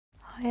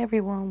Hi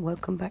everyone,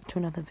 welcome back to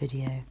another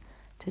video.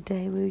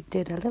 Today we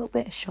did a little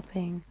bit of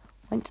shopping,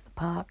 went to the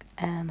park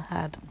and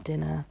had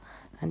dinner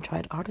and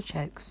tried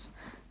artichokes.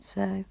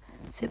 So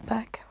sit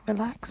back,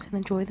 relax and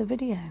enjoy the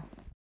video.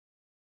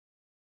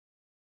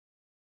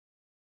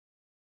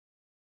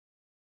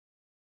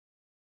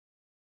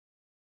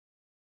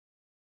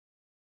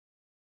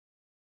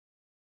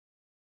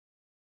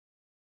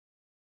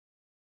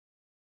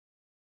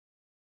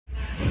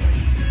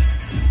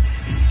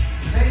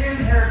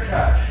 Singing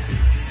haircuts.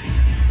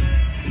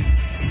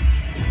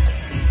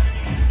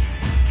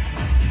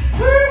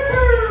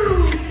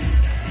 Woo-hoo!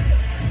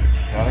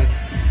 Charlie?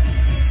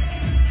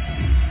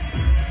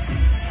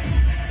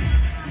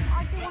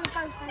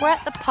 We're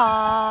at the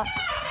park,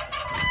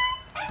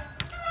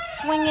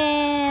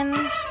 swinging,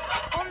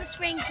 On the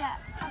swing set.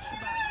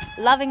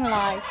 loving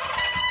life.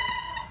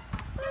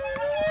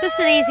 It's just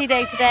an easy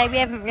day today. We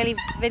haven't really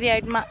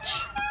videoed much.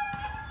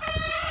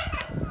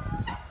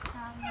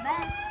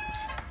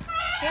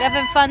 You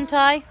having fun,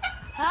 Ty?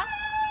 Huh?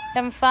 You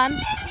having fun?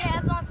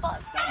 Yeah, my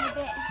butt's getting a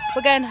bit.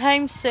 We're going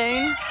home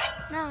soon.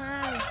 No.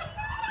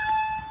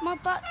 My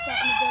butt's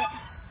getting a bit.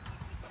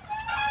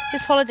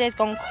 This holiday's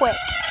gone quick.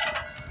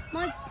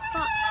 My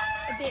butt's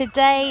a bit.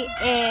 Today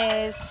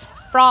is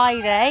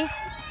Friday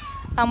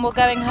and we're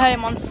going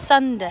home on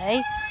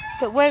Sunday,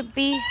 but won't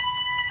be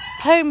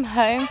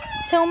home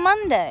till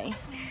Monday.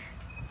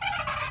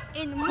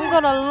 In the We've morning.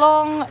 got a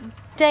long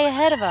day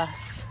ahead of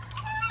us.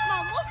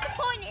 Mum, what's the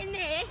point in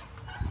this?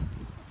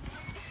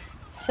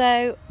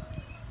 So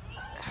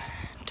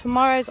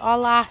tomorrow's our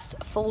last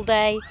full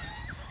day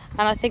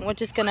and I think we're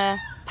just gonna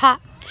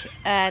pack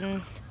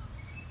and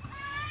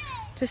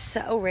just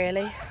settle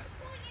really.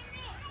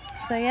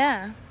 So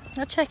yeah,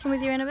 I'll check in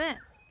with you in a bit.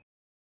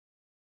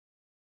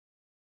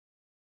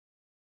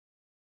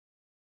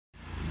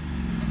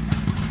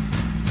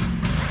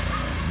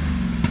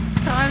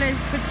 Tyler's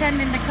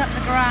pretending to cut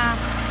the grass.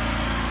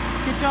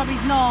 Good job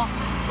he's not.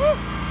 Woo.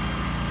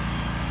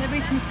 There'll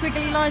be some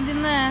squiggly lines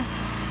in there.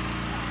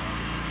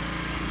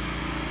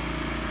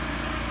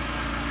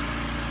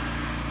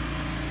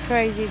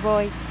 Crazy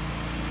boy.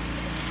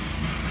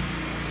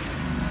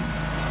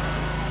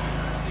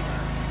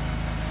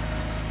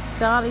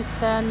 Charlie's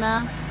turn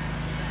now.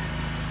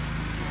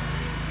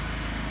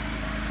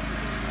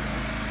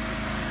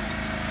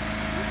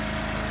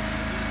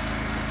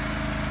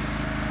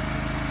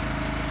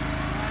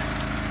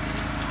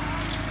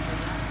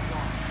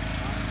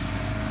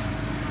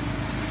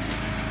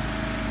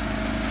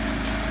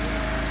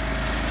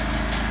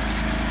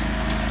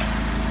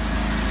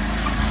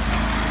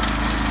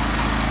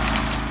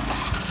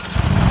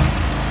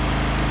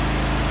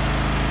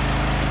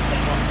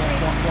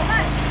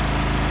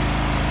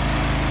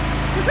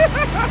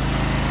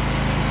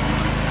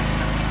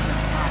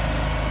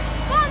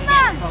 Come on,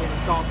 Mum!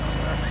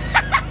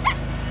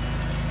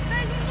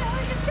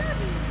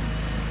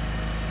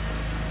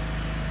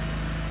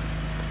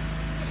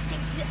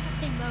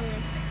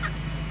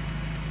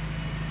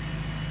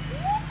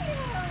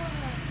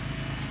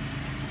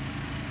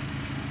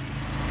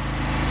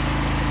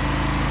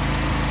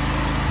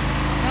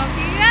 Off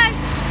you go.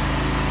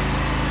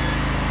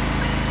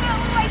 All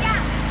the way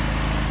down.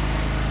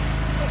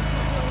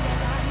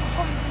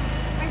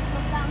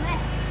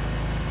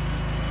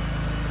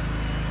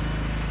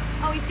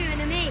 Oh, he's doing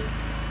to me.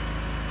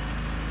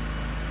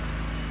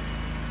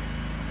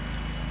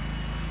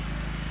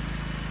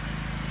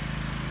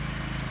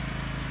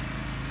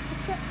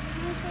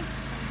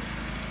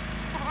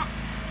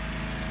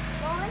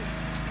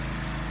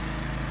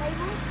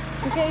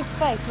 Look at his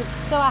face, looks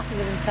so happy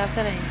with himself,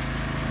 doesn't he?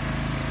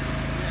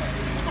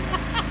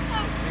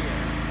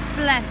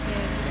 Bless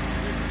him.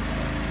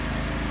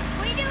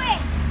 What are you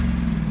doing?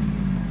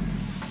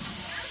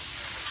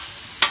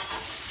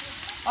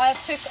 I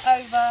took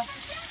over.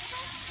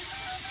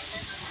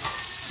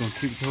 Go on,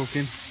 keep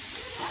talking.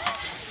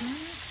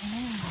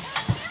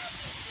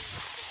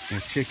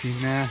 There's chicken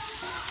there.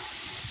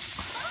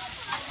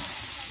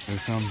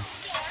 There's some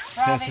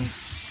We're having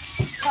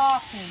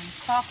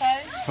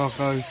tacos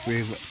tacos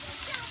with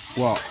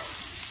what?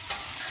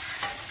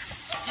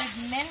 with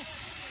mint.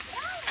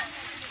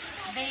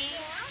 These.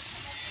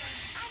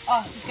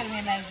 Oh, this is going to be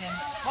amazing.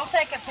 We'll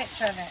take a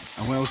picture of it.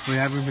 And what else are we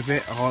having with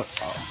it?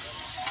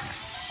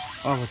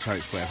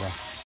 Artichokes, whatever.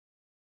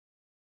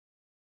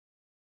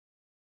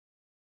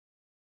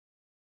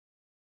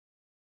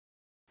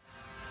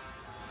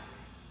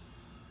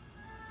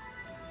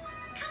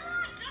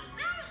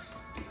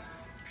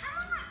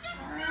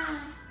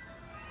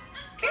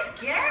 Good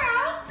girl.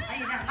 Oh,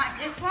 you don't like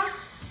this one?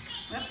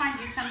 We'll find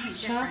you something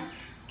different.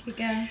 Keep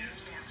going.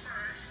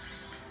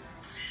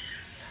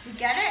 Did you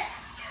get it?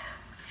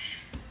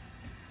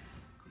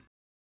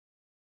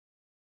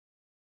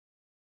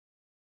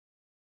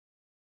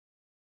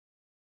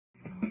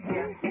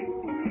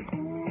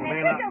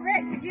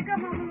 Did you go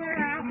home and wear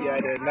out? Yeah, I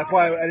did. And that's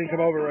why I didn't come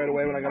over right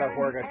away when I got off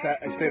work. I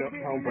stayed at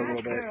home for a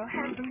little bit.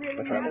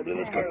 I tried a little bit of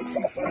this garlic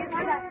salsa.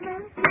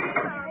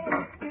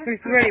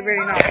 It's really,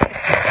 really nice.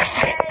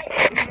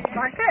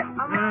 Like it?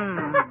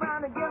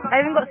 Mmm. I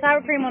even got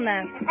sour cream on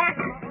there.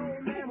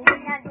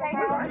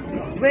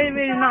 Really,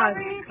 really nice.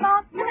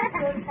 Sour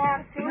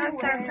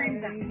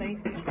cream, definitely.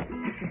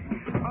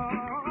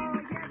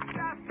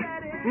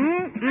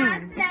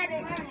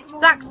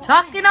 Zach's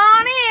tucking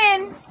on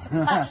in.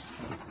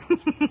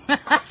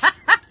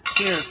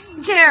 Cheers.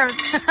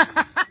 Cheers.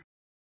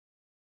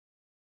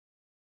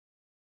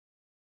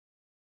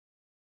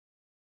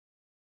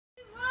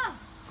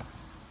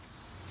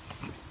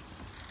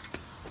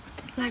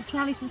 So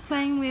Charlie's just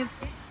playing with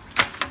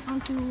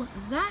Uncle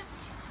Zach.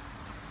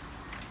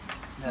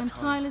 And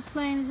Tyler's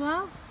playing as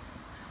well.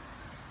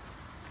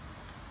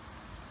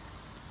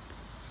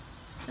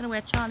 Don't know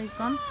where Charlie's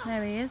gone.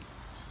 There he is.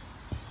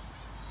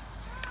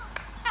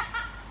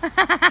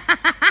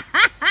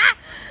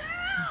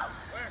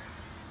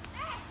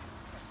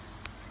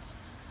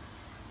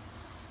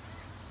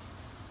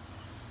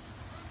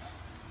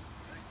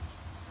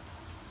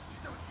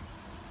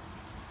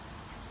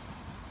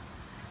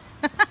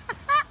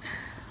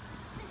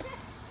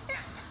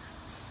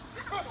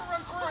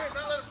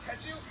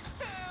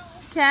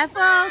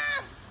 Careful.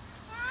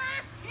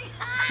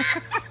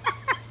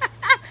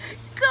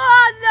 Go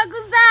on,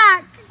 Uncle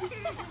Zach.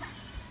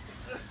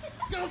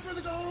 Go for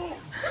the goal.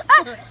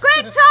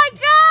 Quick, Ty,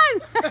 go.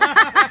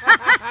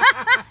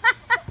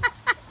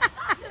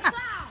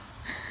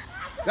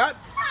 That.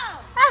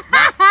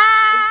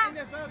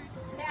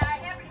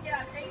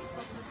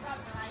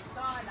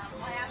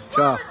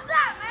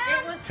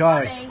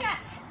 Charlie.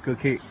 Good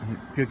kick.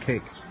 Good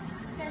kick.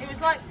 It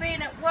was like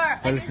being at work.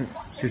 But listen,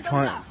 just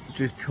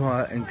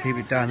try and keep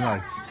it down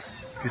low.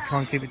 Just try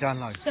and keep it down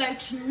low. So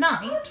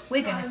tonight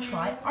we're going to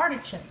try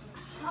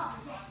artichokes.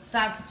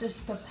 Dad's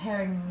just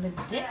preparing the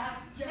dip.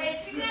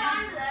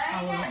 I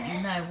will let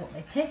you know what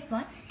they taste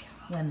like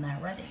when they're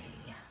ready.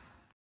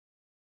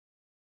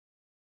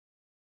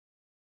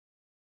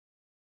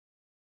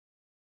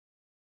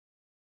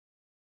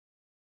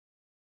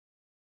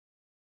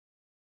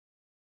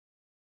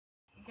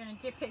 You're going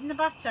to dip it in the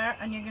butter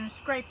and you're going to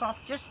scrape off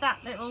just that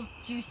little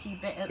juicy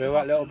bit at Feel the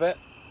that little bit,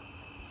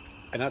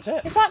 and that's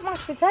it. It's like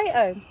mashed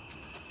potato.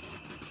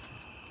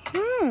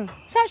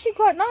 It's actually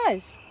quite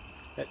nice.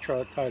 Let's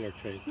try Tyler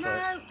too.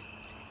 No.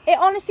 It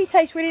honestly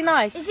tastes really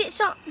nice. Is it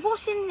so?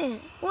 What's in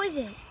it? What is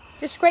it?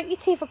 Just scrape your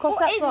teeth across What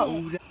that is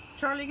front. it?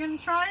 Charlie, going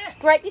to try it?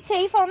 Scrape your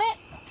teeth on it.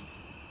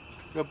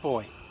 Good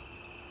boy.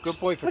 Good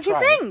boy for What do you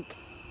trying. think?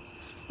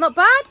 Not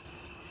bad?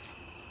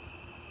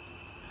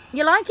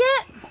 You like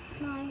it?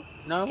 No.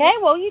 No. Okay,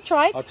 well you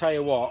try. I'll tell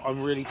you what.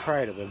 I'm really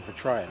proud of him for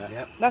trying it.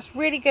 Yep. That's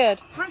really good.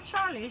 Hi,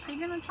 Charlie. Is he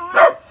going to try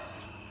it?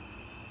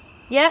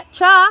 Yeah,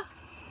 cha.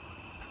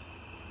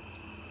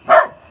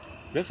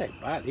 This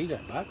ain't bad. These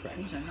ain't bad, right?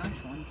 These are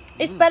nice ones.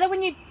 It's better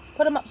when you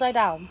put them upside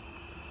down.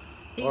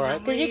 These All right. are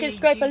Because you can really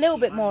scrape a little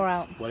juicy bit more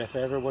ones.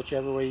 out.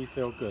 Whichever way you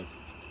feel good.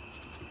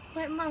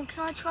 Wait, Mum,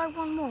 can I try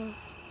one more?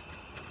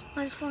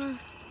 I just want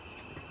to...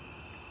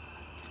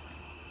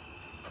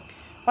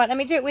 Right, let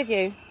me do it with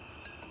you.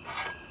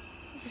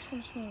 Just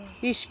one small one.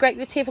 You scrape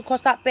your teeth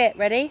across that bit,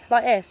 ready?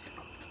 Like this.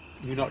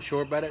 You're not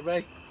sure about it,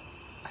 Ray?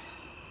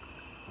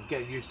 I'm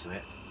getting used to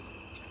it.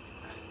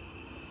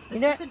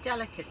 This know- is a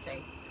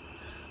delicacy.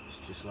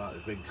 It's just like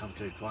they've been come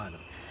to trying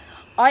them.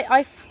 I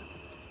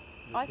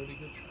Pretty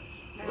good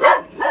trays.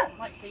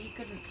 Right, so you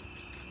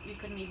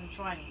couldn't even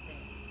try any of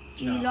this.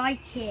 Do you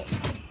like it?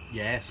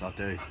 Yes, I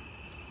do.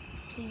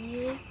 Do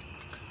you?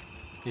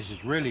 This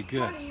is really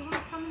good. Charlie, you want to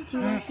come and Do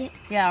you try like it?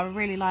 Yeah, I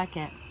really like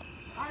it.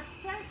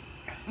 artichoke?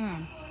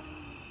 Mm.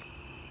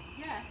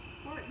 Yeah,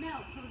 or it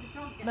melts or the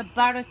dog gets The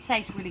butter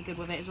tastes really good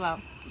with it as well.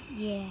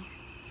 Yeah.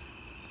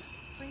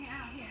 Bring it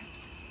out here.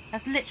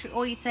 That's literally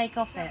all you take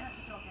off it. Let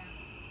the dog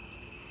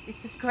out.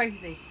 It's just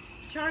crazy.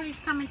 Charlie's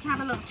coming to have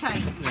a little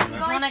taste. Do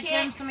you want to give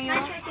him some of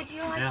yours? Do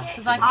you like Yeah. it?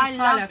 Because I I give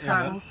Tyler love a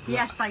couple. them.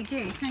 Yes, I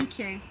do. Thank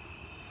you.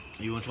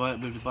 You want to try it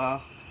with the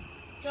bar?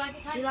 Do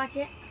you like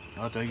it?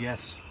 I do,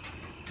 yes.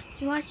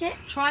 Do you like it?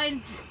 Try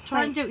and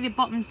do it with your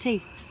bottom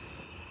teeth.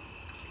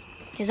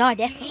 Because I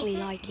definitely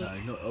like it.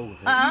 No, not all of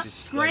it. Uh-uh.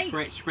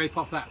 Just Scrape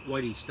off that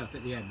whitey stuff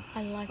at the end.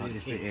 I like like it.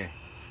 this bit here.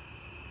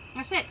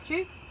 That's it, Drew.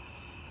 What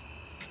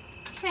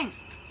do you think?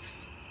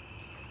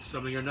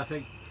 Something or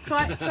nothing.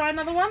 Try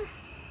another one.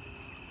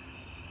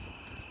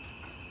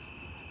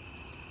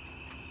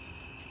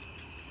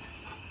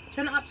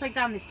 Turn it upside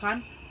down this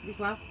time as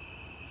well.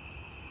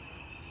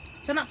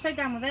 Turn it upside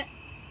down with it.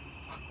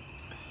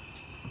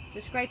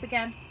 Just scrape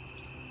again.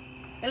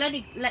 It'll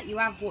only let you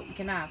have what you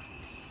can have.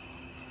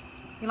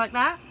 You like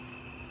that?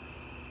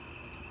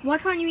 Why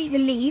can't you eat the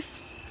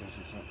leaves? Because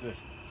it's not good.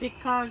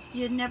 Because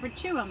you never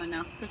chew them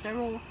enough because they're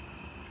all...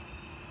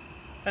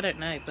 I don't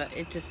know, but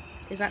it's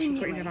actually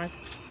pretty Sinewy. nice.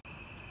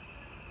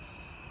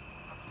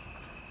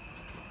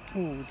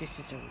 Oh, this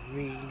is a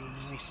really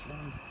nice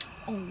one.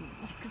 Oh,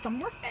 that's because I'm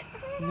worth it.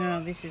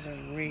 No, this is a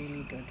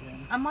really good one.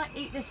 I might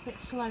eat this bit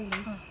slowly. There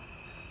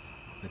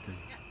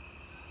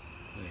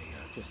you go.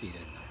 Just eat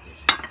it like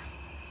this.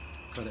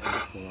 Cut it into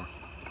 4.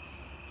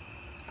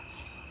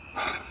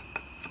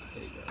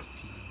 There you go.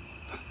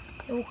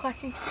 It's all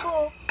cut into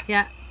 4.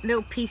 Yeah,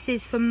 little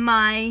pieces for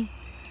my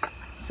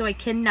soy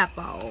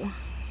nibble.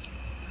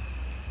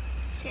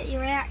 Get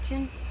your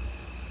reaction.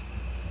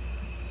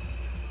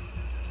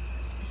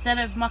 Instead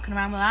of mucking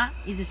around with that,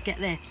 you just get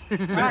this.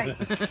 Right.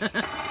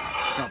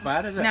 Not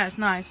bad, is it? No, it's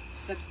nice.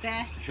 It's the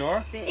best.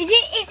 Sure? Is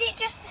it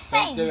just the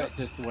same? Don't do it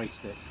just to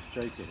waste it.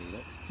 Tracy, eat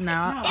it.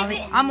 No, Is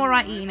it- I'm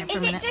alright eating it for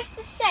Is a it minute. just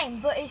the same,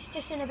 but it's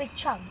just in a big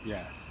chunk?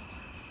 Yeah.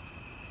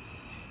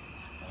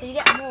 So you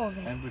get more of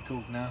it. And we're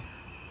cooked now.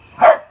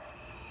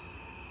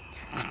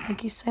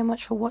 Thank you so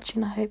much for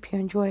watching. I hope you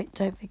enjoy it.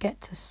 Don't forget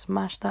to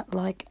smash that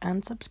like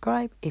and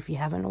subscribe if you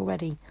haven't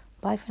already.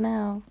 Bye for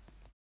now.